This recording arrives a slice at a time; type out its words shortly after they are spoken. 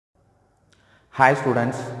Hi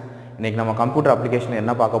students, இன்னைக்கு நம்ம computer application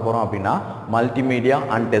என்ன பார்க்க போறோம் அப்படினா மல்டிமீடியா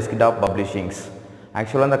அண்ட் டெஸ்க்டாப் பப்ளிஷிங்ஸ்.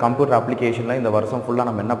 ஆக்சுவலா இந்த கம்ப்யூட்டர் அப்ளிகேஷன்ல இந்த வருஷம் ஃபுல்லா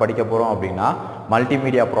நம்ம என்ன படிக்க போறோம் அப்படினா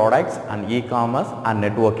multimedia products and e-commerce and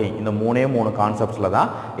networking இந்த மூணு கான்செப்ட்ஸ்ல தான்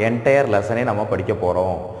என்டையர் லெசனே நம்ம படிக்க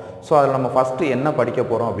போறோம். சோ அதுல நம்ம ஃபர்ஸ்ட் என்ன படிக்க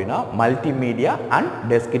போறோம் அப்படினா multimedia and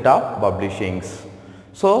desktop பப்ளிஷிங்ஸ்.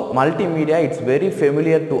 So multimedia it's very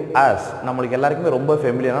familiar to us. நம்மளுக்கு எல்லாருக்குமே ரொம்ப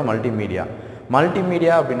ஃபெமிலியரான மல்டிமீடியா.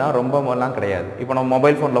 மல்டிமீடியா அப்படினா ரொம்பலாம் கிடையாது. இப்போ நம்ம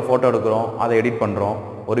மொபைல் ஃபோன்ல போட்டோ எடுக்கிறோம், அதை எடிட் பண்றோம்,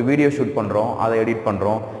 ஒரு வீடியோ ஷூட் பண்றோம், அதை எடிட்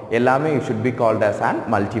பண்றோம். எல்லாமே it should be called as an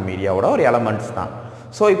multimedia ஓட ஒரு எலிமெண்ட்ஸ் தான்.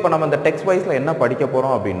 So இப்போ நம்ம இந்த டெக்ஸ்ட் வைஸ்ல என்ன படிக்க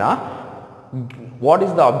போறோம் அப்படினா what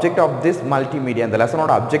is the object of this multimedia? இந்த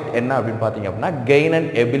லெசனோட ஆப்ஜெக்ட் என்ன அப்படினு பாத்தீங்க அப்படினா gain an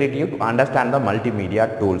ability to understand the multimedia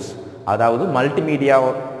tools. அதாவது மல்டிமீடியா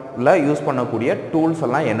யூஸ் பண்ணக்கூடிய டூல்ஸ்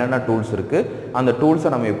எல்லாம் என்னென்ன டூல்ஸ் இருக்கு, அந்த டூல்ஸை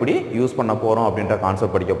நம்ம எப்படி யூஸ் பண்ண போறோம் அப்படின்ற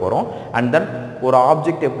கான்செப்ட் படிக்க போறோம். அண்ட் தென் ஒரு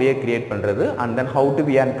ஆப்ஜெக்ட் எப்படியே கிரியேட் பண்றது, and then how to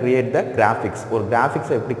we can create the graphics, ஒரு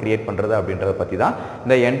கிராஃபிக்ஸை எப்படி கிரியேட் பண்றது அப்படின்றத பத்தி தான்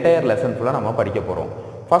இந்த என்டையர் லெசன் ஃபுல்லா நம்ம படிக்க போறோம்.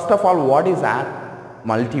 First of all what is an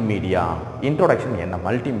multimedia? Introduction என்ன?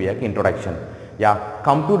 மல்டிமீடியாக்கு introduction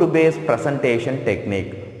computer based presentation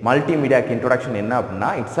technique. மல்டிமீடியாக்கு introduction என்ன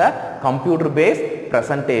அப்படின்னா it's a computer based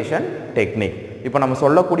presentation technique. இப்போ நம்ம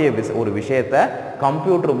சொல்லக்கூடிய ஒரு விஷயத்தை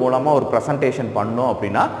கம்ப்யூட்டர் மூலமாக ஒரு ப்ரெசன்டேஷன் பண்ணோம்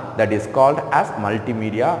அப்படின்னா that is called as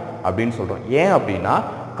multimedia அப்படின்னு சொல்கிறோம். ஏன் அப்படின்னா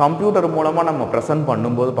கம்ப்யூட்டர் மூலமாக நம்ம ப்ரெசென்ட்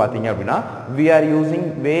பண்ணும்போது பார்த்தீங்க அப்படின்னா we are using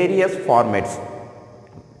various formats.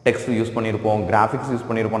 Text use பண்ணியிருப்போம், கிராஃபிக்ஸ் யூஸ்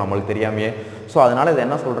பண்ணியிருப்போம் நம்மளுக்கு தெரியாமையே. ஸோ அதனால் இது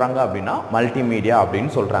என்ன சொல்கிறாங்க அப்படின்னா மல்டிமீடியா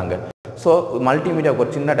அப்படின்னு சொல்கிறாங்க. ஸோ மல்டிமீடியாவுக்கு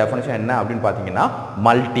ஒரு சின்ன டெஃபினிஷன் என்ன அப்படின்னு பார்த்தீங்கன்னா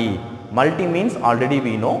multi means already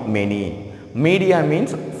we know many, media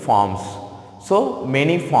means forms. So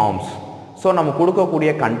many forms. So நம்ம கொடுக்கக்கூடிய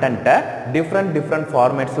கண்டென்ட்டை டிஃப்ரெண்ட்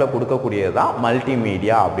ஃபார்மேட்ஸில் கொடுக்கக்கூடியது தான்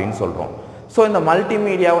மல்டிமீடியா அப்படின்னு சொல்கிறோம். ஸோ இந்த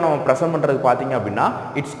மல்டிமீடியாவை நம்ம ப்ரெசென்ட் பண்ணுறதுக்கு பார்த்தீங்க அப்படின்னா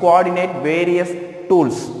இட்ஸ் கோஆர்டினேட் வேரியஸ்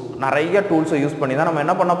டூல்ஸ். நிறைய டூல்ஸை யூஸ் பண்ணி தான் நம்ம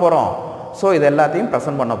என்ன பண்ண போகிறோம், ஸோ இது எல்லாத்தையும்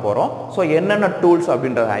ப்ரெசென்ட் பண்ண போகிறோம். ஸோ என்னென்ன டூல்ஸ்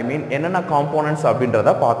அப்படின்றத என்னென்ன காம்போனன்ட்ஸ்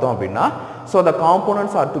அப்படின்றத பார்த்தோம் அப்படின்னா so the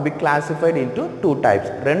components are to be classified into two types.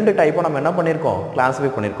 ரெண்டு டைப்பை நம்ம என்ன பண்ணியிருக்கோம், கிளாஸிஃபை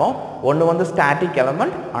பண்ணியிருக்கோம். ஒன்று வந்து static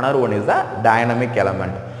element, another one is the dynamic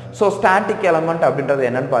element. So static element அப்படின்றது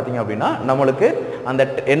என்னன்னு பார்த்தீங்க அப்படின்னா நம்மளுக்கு அந்த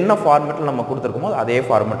என்ன ஃபார்மேட்டில் நம்ம கொடுத்துருக்கோமோ அதே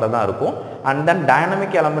ஃபார்மேட்டில் தான் இருக்கும். And then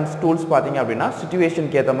dynamic elements tools பார்த்தீங்க அப்படின்னா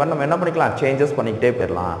சிச்சுவேஷனுக்கு ஏற்ற மாதிரி நம்ம என்ன பண்ணிக்கலாம், சேஞ்சஸ் பண்ணிக்கிட்டே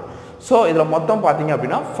போயிடலாம். ஸோ இதில் மொத்தம் பார்த்தீங்க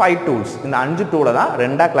அப்படின்னா 5 டூல்ஸ். இந்த 5 டூலை தான்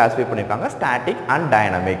ரெண்டாக கிளாஸிஃபை பண்ணியிருக்காங்க, ஸ்டாட்டிக் அண்ட்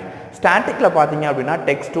டைனமிக். ஸ்டாட்டிக்கில் பார்த்தீங்க அப்படின்னா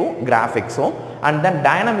டெக்ஸ்ட்டும் கிராஃபிக்ஸும், அண்ட் தென்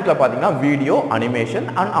டைனமிக்கில் பார்த்தீங்கன்னா வீடியோ, அனிமேஷன்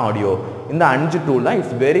அண்ட் ஆடியோ. இந்த 5 டூல் தான்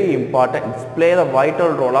it's very important, it's play the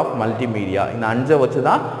vital role of multimedia. இந்த 5 வச்சு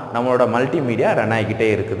தான் நம்மளோட மல்டிமீடியா ரன் ஆகிக்கிட்டே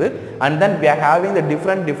இருக்குது. And then we are having the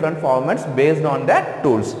different formats based on the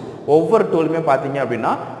tools. ஒவ்வொரு டூலுமே பார்த்தீங்க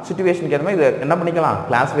அப்படின்னா சிச்சுவேஷனுக்கு ஏற்ற மாதிரி இதை என்ன பண்ணிக்கலாம்,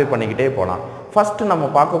 கிளாஸிஃபை பண்ணிக்கிட்டே போகலாம். ஃபர்ஸ்ட் நம்ம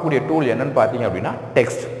பார்க்கக்கூடிய டூல் என்னன்னு பார்த்தீங்க அப்படின்னா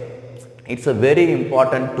text. It's a very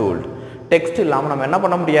important tool. Text இல்லாமல் நம்ம என்ன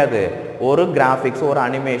பண்ண முடியாது, ஒரு கிராஃபிக்ஸ், ஒரு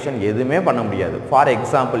அனிமேஷன் எதுவுமே பண்ண முடியாது. ஃபார்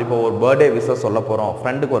எக்ஸாம்பிள் இப்போ ஒரு பர்த்டே விஷஸ் சொல்ல போகிறோம்,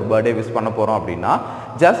 ஃப்ரெண்டுக்கு ஒரு பர்த்டே விஷ் பண்ண போகிறோம் அப்படின்னா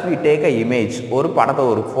just we take a image, ஒரு படத்தை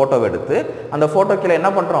ஒரு ஃபோட்டோ எடுத்து அந்த ஃபோட்டோ கீழே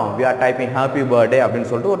என்ன பண்ணுறோம், we are typing happy birthday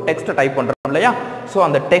அப்படின்னு சொல்லிட்டு ஒரு டெக்ஸ்ட்டை டைப் பண்ணுறோம் இல்லையா. ஸோ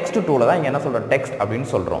அந்த டெக்ஸ்ட் டூலை தான் இங்கே என்ன சொல்கிறோம், டெக்ஸ்ட் அப்படின்னு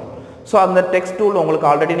சொல்கிறோம். ஸோ அந்த டெக்ஸ்ட் டூல் உங்களுக்கு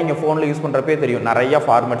ஆல்ரெடி நீங்கள் ஃபோனில் யூஸ் பண்ணுறப்பே தெரியும், நிறைய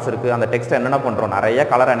ஃபார்மேட்ஸ் இருக்குது. அந்த டெக்ஸ்ட்டை என்னென்ன பண்ணுறோம், நிறைய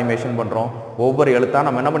கலர் அனிமேஷன் பண்ணுறோம், ஒவ்வொரு எழுத்தாக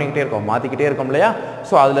நம்ம என்ன பண்ணிக்கிட்டே இருக்கோம், மாற்றிக்கிட்டே இருக்கோம் இல்லையா.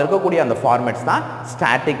 ஸோ அதில் இருக்கக்கூடிய அந்த ஃபார்மேட்ஸ் தான்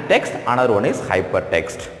static text, another one is hyper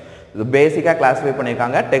text. இது பேசிக்காக கிளாஸிஃபை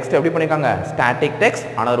பண்ணியிருக்காங்க. டெக்ஸ்ட் எப்படி பண்ணியிருக்காங்க, static text,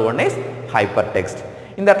 another one is hyper text.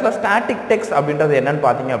 இந்த இடத்துல ஸ்டாட்டிக் டெக்ஸ்ட் அப்படின்றது என்னன்னு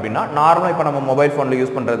பார்த்தீங்க அப்படின்னா நார்மலாக இப்போ நம்ம மொபைல் ஃபோனில்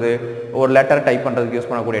யூஸ் பண்ணுறது, ஒரு லெட்டர் டைப் பண்ணுறதுக்கு யூஸ்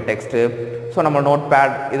பண்ணக்கூடிய டெக்ஸ்ட்டு, ஸோ நம்ம நோட்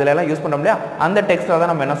பேட் இதிலெல்லாம் யூஸ் பண்ணோம் இல்லையா, அந்த டெக்ஸ்ட்டில்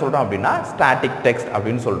தான் நம்ம என்ன சொல்கிறோம் அப்படின்னா ஸ்டாட்டிக் டெக்ஸ்ட்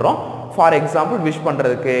அப்படின்னு சொல்கிறோம். ஃபார் எக்ஸாம்பிள் விஷ்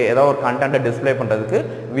பண்ணுறதுக்கு, ஏதோ ஒரு கண்டென்ட்டை டிஸ்பிளே பண்ணுறதுக்கு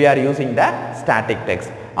we are using the static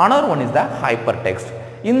text. another one is the hypertext.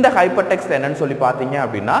 இந்த ஹைப்பர் டெக்ஸ்ட் என்னன்னு சொல்லி பார்த்தீங்க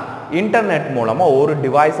அப்படின்னா இன்டர்நெட் மூலமாக ஒரு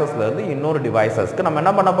டிவைசஸ்லேருந்து இன்னொரு டிவைசஸ்க்கு நம்ம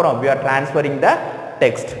என்ன பண்ண போகிறோம், we are transferring the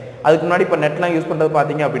text. அதுக்கு முன்னாடி இப்போ நெட்லாம் யூஸ் பண்ணுறது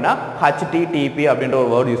பார்த்தீங்க அப்படின்னா HTTP அப்படின்ற ஒரு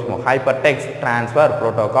வேர்டு யூஸ் பண்ணுவோம், ஹைப்பர் டெக்ஸ்ட் ட்ரான்ஸ்ஃபர்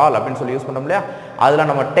ப்ரோட்டோகால் அப்படின்னு சொல்லி யூஸ் பண்ணோம் இல்லையா. அதில்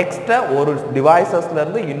நம்ம டெக்ஸ்ட்டை ஒரு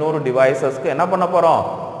டிவைசஸ்லேருந்து இன்னொரு டிவைசஸ்க்கு என்ன பண்ண போகிறோம்,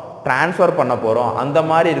 ட்ரான்ஸ்ஃபர் பண்ண போகிறோம். அந்த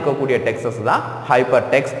மாதிரி இருக்கக்கூடிய டெக்ஸ்டஸ் தான் ஹைப்பர்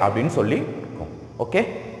டெக்ஸ்ட் அப்படின்னு சொல்லி இருக்கும்.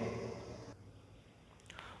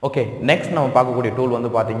 ஓகே நெக்ஸ்ட் நம்ம பார்க்கக்கூடிய டூல் வந்து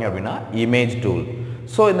பார்த்தீங்க அப்படின்னா இமேஜ் டூல்.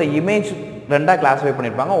 ஸோ இந்த இமேஜ் ரெண்டாக கிளாஸிஃபை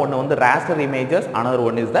பண்ணியிருப்பாங்க. ஒன்று வந்து raster images, another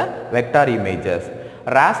one is the vector images.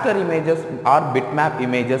 raster images R bitmap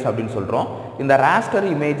images அப்படின்னு சொல்கிறோம். இந்த raster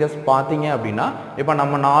images பார்த்தீங்க அப்படின்னா இப்போ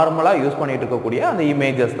நம்ம நார்மலாக யூஸ் பண்ணிட்டு இருக்கக்கூடிய அந்த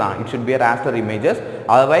இமேஜஸ் தான். It should be a raster images.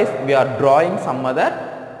 Otherwise we are drawing some other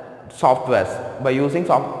softwares by using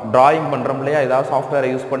drawing பண்றோம் இல்லையா ஏதாவது சாஃப்ட்வேரை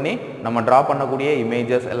யூஸ் பண்ணி நம்ம டிரா பண்ணக்கூடிய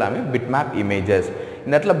இமேजेस எல்லாமே bitmap images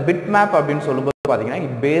இந்த இடத்துல bitmap அப்படினு சொல்லும்போது பாத்தீங்கன்னா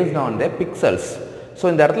it based on the pixels so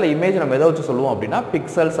இந்த இடத்துல இமேஜ் நம்ம எதை வச்சு சொல்லுவோம் அப்படினா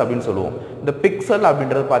pixels அப்படினு சொல்லுவோம் இந்த pixel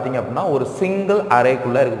அப்படின்றது பாத்தீங்க அப்படினா ஒரு சிங்கிள்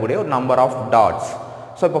அரேக்குள்ள இருக்கக்கூடிய ஒரு நம்பர் ஆஃப் டாட்ஸ்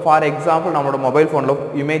சோ இப்போ ஃபார் எக்ஸாம்பிள் நம்மளோட மொபைல் ஃபோன்ல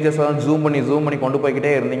இமேजेस எல்லாம் ஜூம் பண்ணி கொண்டு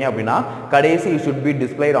போயிட்டே இருந்தீங்க அப்படினா கடைசி it should be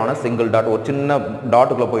displayed on a single dot ஒரு சின்ன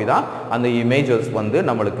டாட்டுக்குள்ள போய் தான் அந்த இமேजेस வந்து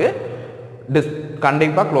நமக்கு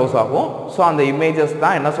கண்டிப்பா க்ளோஸ் ஆகும் சோ அந்த இமேजेस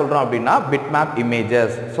தான் என்ன சொல்றோம் அப்படினா bitmap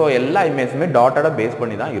images சோ எல்லா இமேஜ்மே டாட்டட பேஸ்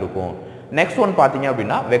பண்ணி தான் இருக்கும் நெக்ஸ்ட் ஒன் பாத்தீங்க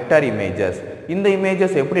அப்படினா வெக்டர் இமேजेस இந்த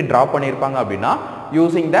இமேजेस எப்படி டிரா பண்ணிருப்பாங்க அப்படினா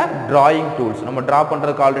using the drawing tools நம்ம டிரா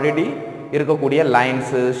பண்றதுக்கு ஆல்ரெடி இருக்கக்கூடிய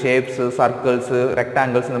லைன்ஸ் ஷேப்ஸ் சர்க்கிள்ஸ்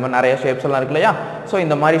ரெக்டாங்கிள்ஸ் இந்த மாதிரி நிறைய ஷேப்ஸ் எல்லாம் இருக்கு இல்லையா சோ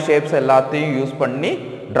இந்த மாதிரி ஷேப்ஸ் எல்லாத்தையும் யூஸ் பண்ணி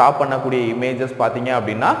டிரா பண்ணக்கூடிய இமேजेस பாத்தீங்க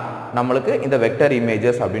அப்படினா நமக்கு இந்த வெக்டர்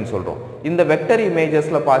இமேजेस அப்படினு சொல்றோம் இந்த வெக்டர்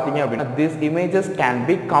இமேजेसல பாத்தீங்க அப்படினா these images can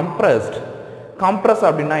be compressed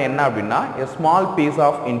அப்படினா என்ன அப்படினா a small piece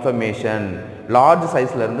of information large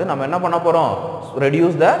sizeல இருந்து நம்ம என்ன பண்ண போறோம்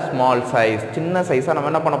reduce the small size சின்ன சைஸா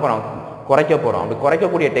நம்ம என்ன பண்ண போறோம் குறைக்க போறோம் அப்படி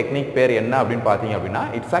குறைக்கக்கூடிய டெக்னிக் பேர் என்ன அப்படினு பாத்தீங்க அப்படினா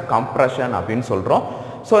it's a compression அப்படினு சொல்றோம்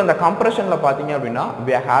சோ இந்த கம்ப்ரஷன்ல பாத்தீங்க அப்படினா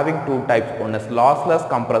we are having two types one is lossless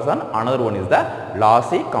compression another one is the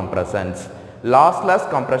lossy compressions lossless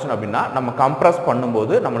compression அப்படினா நம்ம கம்ப்ரஸ்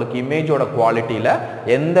பண்ணும்போது நமக்கு இமேஜோட குவாலிட்டில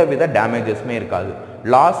எந்தவித டேமேजेसமே இருக்காது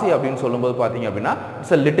lossy அப்படினு சொல்லும்போது பாத்தீங்க அப்படினா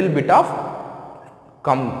it's a little bit of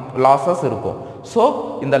losses இருக்கும் சோ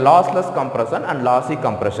இந்த lossless compression and lossy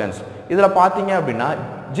compressions இதுல பாத்தீங்க அப்படினா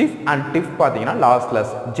GIF and TIFF பாத்தீங்கன்னா lossless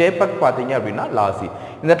JPEG பாத்தீங்க அப்படினா lossy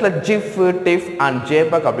இந்த இடத்துல GIF TIFF and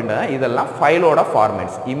JPEG அப்படினா இதெல்லாம் ஃபைலோட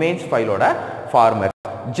ஃபார்மட்ஸ் இமேஜ் ஃபைலோட ஃபார்மட்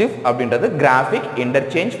GIF அப்படின்றது graphic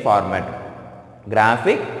interchange format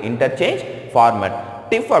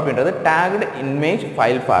TIFF அப்படின்றது tagged image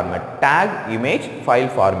file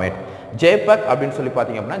format JPEG அப்படினு சொல்லி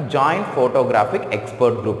பாத்தீங்க அப்படினா joint photographic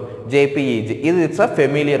expert group JPEG இது இட்ஸ் a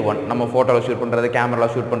familiar one நம்ம போட்டோல ஷூட் பண்றது கேமரால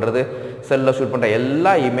ஷூட் பண்றது செல்ல ஷூட் பண்ற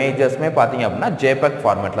எல்லா இமேजेसமே பாத்தீங்க அப்படினா JPEG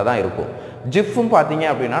ஃபார்மட்ல தான் இருக்கும் GIFம் பாத்தீங்க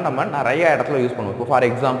அப்படினா நம்ம நிறைய இடத்துல யூஸ் பண்ணுவோம் ஃபார்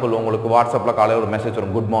எக்ஸாம்பிள் உங்களுக்கு வாட்ஸ்அப்ல காலையில ஒரு மெசேஜ்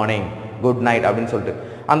வரும் குட் மார்னிங் குட் நைட் அப்படினு சொல்லிட்டு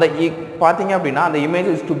அந்த பாத்தீங்க அப்படினா அந்த image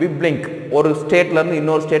is to be blink ஒரு ஸ்டேட்ல இருந்து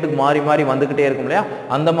இன்னொரு ஸ்டேட்டுக்கு மாறி வந்துகிட்டே இருக்கும் இல்லையா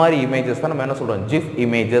அந்த மாதிரி இமேजेस தான் நம்ம என்ன சொல்றோம் GIF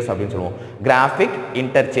images அப்படினு சொல்லுவோம் graphic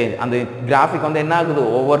interchange அந்த கிராஃபிக் வந்து என்ன ஆகுது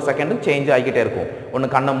ஒவ்வொரு செகண்டும் சேஞ்ச் ஆகிட்டே இருக்கும்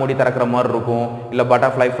ஒன்னு கண்ணை மூடி திறக்கிற மாதிரி இருக்கும் இல்ல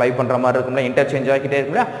பட்டர்ஃப்ளை ஃப்ளை பண்ற மாதிரி இருக்கும்ல இன்டர்சேஞ்ச் ஆகிட்டே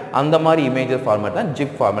இருக்கும்ல அந்த மாதிரி இமேजेस ஃபார்மட் தான்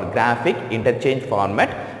GIF format graphic interchange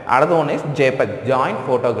format another one is JPEG joint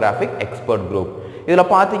photographic expert group இதுல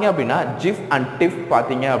பாத்தீங்க அப்படினா GIF and TIFF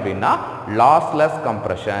பாத்தீங்க அப்படினா lossless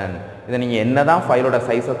compression இத நீங்க என்னதான் ஃபைலோட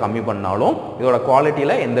சைஸை கம்மி பண்ணாலும் இதோட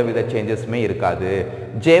குவாலிட்டில எந்தவித சேஞ்சஸ்மே இருக்காது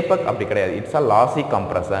JPEG அப்படி கிடையாது இட்ஸ் a lossy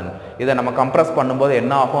compression இத நம்ம கம்ப்ரஸ் பண்ணும்போது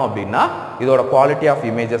என்ன ஆகும் அப்படினா இதோட குவாலிட்டி ஆஃப்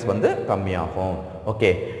இமேजेस வந்து கம்மியாகும்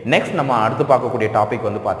ஓகே நெக்ஸ்ட் நம்ம அடுத்து பார்க்கக்கூடிய டாபிக்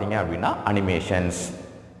வந்து பாத்தீங்க அப்படினா animations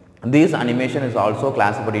This animation is also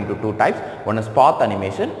classified into two types one is path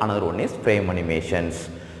animation another one is frame animations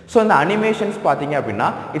so இந்த animations பாத்தீங்க அப்படினா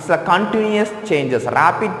it's a continuous changes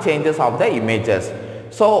rapid changes of the images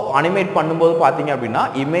so animate பண்ணும்போது பாத்தீங்க அப்படினா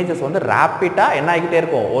images வந்து rapid-ஆ என்ன ஆகிட்டே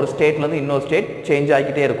இருக்கும் ஒரு ஸ்டேட்ல இருந்து இன்னொரு ஸ்டேட் சேஞ்ச்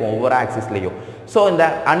ஆகிட்டே இருக்கும் ஒவ்வொரு ஆக்சிஸ்லயும் so இந்த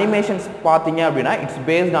animations பாத்தீங்க அப்படினா it's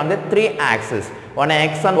based on the three axes one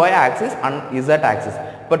x and y axis and z axis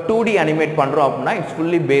but 2D animate பண்றோம் அப்படினா it's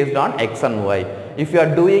fully based on x and y if you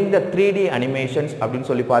are doing the 3D animations அப்படினு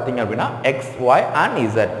சொல்லி பாத்தீங்க அப்படினா x y and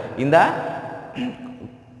z இந்த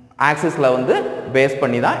ஆக்சிஸ்ல வந்து base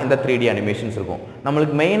பண்ணி தான் இந்த 3D animations இருக்கும்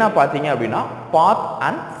நமக்கு மெயினா பாத்தீங்க அப்படினா path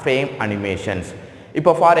and frame animations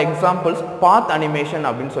இப்போ ஃபார் எக்ஸாம்பிள்ஸ் path animation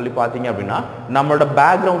அப்படினு சொல்லி பாத்தீங்க அப்படினா நம்மளோட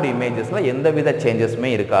பேக்ரவுண்ட் இமேजेसல எந்தவித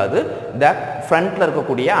சேஞ்சஸ்மே இருக்காது இந்த ஃப்ரண்ட்ல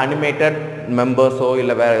இருக்கக்கூடிய அனிமேட்டட் மெம்பர்ஸோ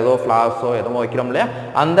இல்ல வேற ஏதோ ஃபிளார்ஸோ ஏதோ வைக்கிறோம் இல்லையா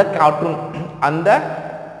அந்த கார்ட்டூன் அந்த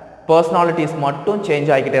personalities மட்டும் சேஞ்ச்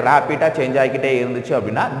ஆகிட்டே ரேபிடா சேஞ்ச் ஆகிட்டே இருந்துச்சு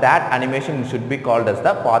அப்படினா that animation should be called as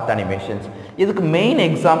the path animations இதுக்கு மெயின்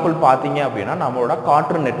எக்ஸாம்பிள் பாத்தீங்க அப்படினா நம்மளோட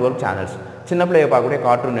கார்ட்டூன் நெட்வொர்க் சேனல்ஸ் சின்ன பிள்ளைய பார்க்கக்கூடிய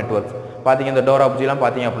கார்ட்டூன் நெட்வொர்க்ஸ் பாத்தீங்க இந்த டோரா புஜிலாம்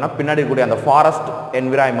பாத்தீங்க அப்படினா பின்னாடி கூடிய அந்த ஃபாரஸ்ட்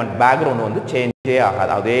என்விரான்மென்ட் பேக்ரவுண்ட் வந்து சேஞ்சே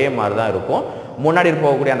ஆகாது அதே மாதிரி தான் இருக்கும் முன்னாடி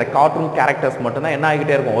இருக்கக்கூடிய அந்த கார்ட்டூன் கேரக்டர்ஸ் மட்டும் தான் என்ன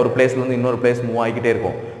ஆகிட்டே இருக்கும் ஒரு பிளேஸ்ல இருந்து இன்னொரு பிளேஸ் மூவ் ஆகிட்டே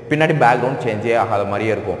இருக்கும் பின்னாடி பேக்ரவுண்ட் சேஞ்சே ஆகாத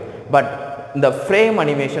மாதிரியே இருக்கும் பட் இந்த frame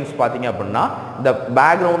animations பாத்தீங்க அப்படினா இந்த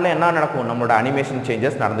பேக்ரவுண்ட்ல என்ன நடக்கும் நம்மளோட அனிமேஷன்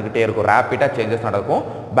சேஞ்சஸ் நடந்துக்கிட்டே இருக்கும் ரேபிடா சேஞ்சஸ் நடக்கும்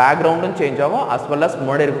பேக்ரவுண்டும் சேஞ்ச் ஆகும் as well as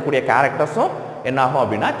முன்னாடி இருக்கக்கூடிய கேரக்டர்ஸும் என்ன ஆகும்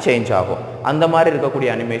அப்படினா சேஞ்ச் ஆகும் அந்த மாதிரி இருக்கக்கூடிய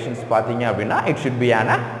அனிமேஷன்ஸ் பாத்தீங்க அப்படினா it should be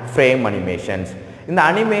an frame animations இந்த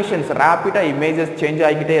அனிமேஷன்ஸ் ரேபிடா இமேजेस சேஞ்ச்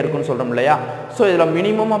ஆகிட்டே இருக்குன்னு சொல்றோம் இல்லையா சோ இதுல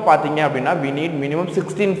மினிமமா பாத்தீங்க அப்படினா we need minimum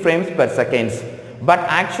 16 frames per seconds but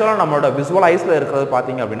ஆக்சுவலாக நம்மளோட விசுவலைஸில் இருக்கிறது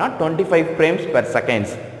பார்த்தீங்க அப்படின்னா 25 frames per second.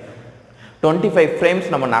 25 frames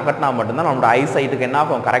நம்ம நகட்டினா மட்டும்தான் நம்மளோட ஐசைட்டுக்கு என்ன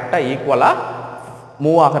ஆகும், கரெக்டாக ஈக்குவலாக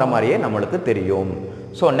மூவ் ஆகிற மாதிரியே நம்மளுக்கு தெரியும்.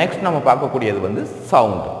 ஸோ நெக்ஸ்ட் நம்ம பார்க்கக்கூடியது வந்து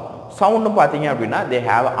சவுண்ட். சவுண்டும் பார்த்தீங்க அப்படின்னா they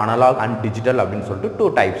have analogue and digital அப்படின்னு சொல்லிட்டு 2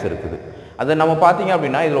 types இருக்குது. அது நம்ம பார்த்தீங்க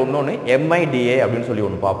அப்படின்னா இதில் ஒன்று MIDA அப்படின்னு சொல்லி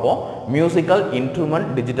ஒன்று பார்ப்போம், musical instrument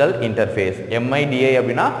digital interface. MIDA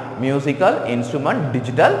அப்படின்னா musical instrument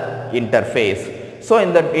digital interface. So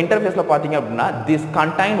இந்த இன்டர்ஃபேஸில் பார்த்தீங்க அப்படின்னா this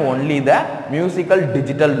contain only the musical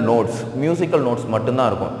digital notes. Musical notes மட்டும்தான்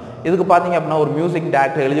இருக்கும். இதுக்கு பார்த்தீங்க அப்படின்னா ஒரு மியூசிக்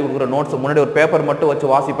டைரக்டர் எழுதி கொடுக்குற நோட்ஸ் முன்னாடி ஒரு பேப்பர் மட்டும் வச்சு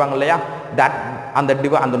வாசிப்பாங்க இல்லையா, தட்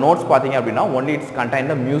அந்த நோட்ஸ் பார்த்தீங்க அப்படின்னா only it's contain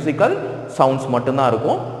the musical sounds மட்டும்தான்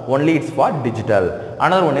இருக்கும். Only it's for digital.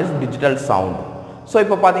 Another one is digital sound. So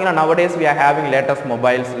இப்போ பார்த்தீங்கன்னா nowadays we are having latest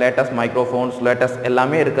mobiles, latest microphones, latest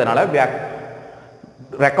எல்லாமே இருக்கிறதுனால we are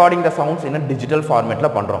recording the sounds in a digital formatல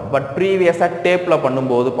பண்ணுறோம். But ப்ரீவியஸாக டேப்பில்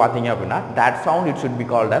பண்ணும்போது பார்த்தீங்க அப்படின்னா that sound it should be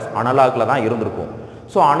called as analogல தான் இருந்திருக்கும்.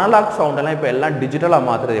 ஸோ அனலாக் சவுண்டெல்லாம் இப்போ எல்லாம் டிஜிட்டலாக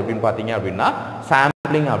மாற்றுறது எப்படின்னு பார்த்தீங்க அப்படின்னா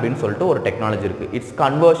சாம்பிளிங் அப்படின்னு சொல்லிட்டு ஒரு டெக்னாலஜி இருக்குது. It's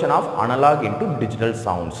conversion of analogue into digital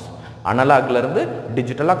sounds. அனலாக்லேருந்து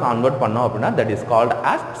டிஜிட்டலாக கன்வெர்ட் பண்ணோம் அப்படின்னா that is called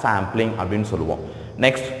as sampling அப்படின்னு சொல்லுவோம்.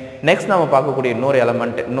 நெக்ஸ்ட் நம்ம பார்க்கக்கூடிய இன்னொரு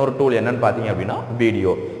எலமெண்ட், இன்னொரு டூல் என்னன்னு பார்த்தீங்க அப்படின்னா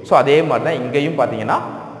வீடியோ. ஸோ அதே மாதிரி தான் இங்கேயும் பார்த்தீங்கன்னா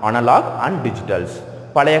அனலாக் அண்ட் டிஜிட்டல்ஸ்.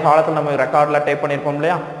 பழைய காலத்தில் நம்ம ரெக்கார்டில் டைப் பண்ணியிருப்போம்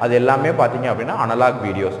இல்லையா, அது எல்லாமே பார்த்தீங்க அப்படின்னா அனலாக்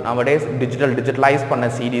வீடியோஸ். நம்ம டேஸ் டிஜிட்டலைஸ் பண்ண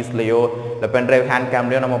சிடிஸ்லையோ இல்லை பென்ட்ரைவ் ஹேண்ட்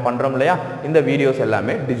கேம்லையோ நம்ம பண்ணுறோம் இல்லையா, இந்த வீடியோஸ்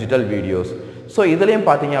எல்லாமே டிஜிட்டல் வீடியோஸ். ஸோ இதுலேயும்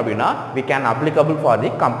பார்த்தீங்க அப்படின்னா we can applicable for the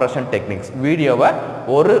compression techniques. வீடியோவை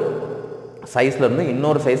ஒரு சைஸ்லேருந்து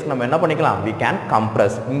இன்னொரு சைஸ்க்கு நம்ம என்ன பண்ணிக்கலாம், we can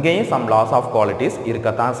compress. இங்கேயும் some loss of qualities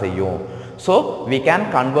இருக்கத்தான் செய்யும். So we can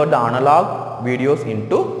convert the analog videos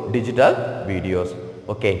into digital videos.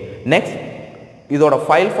 Okay, next இதோட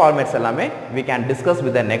ஃபைல் ஃபார்மேட்ஸ் எல்லாமே we can discuss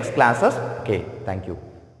with the next classes. Okay, thank you.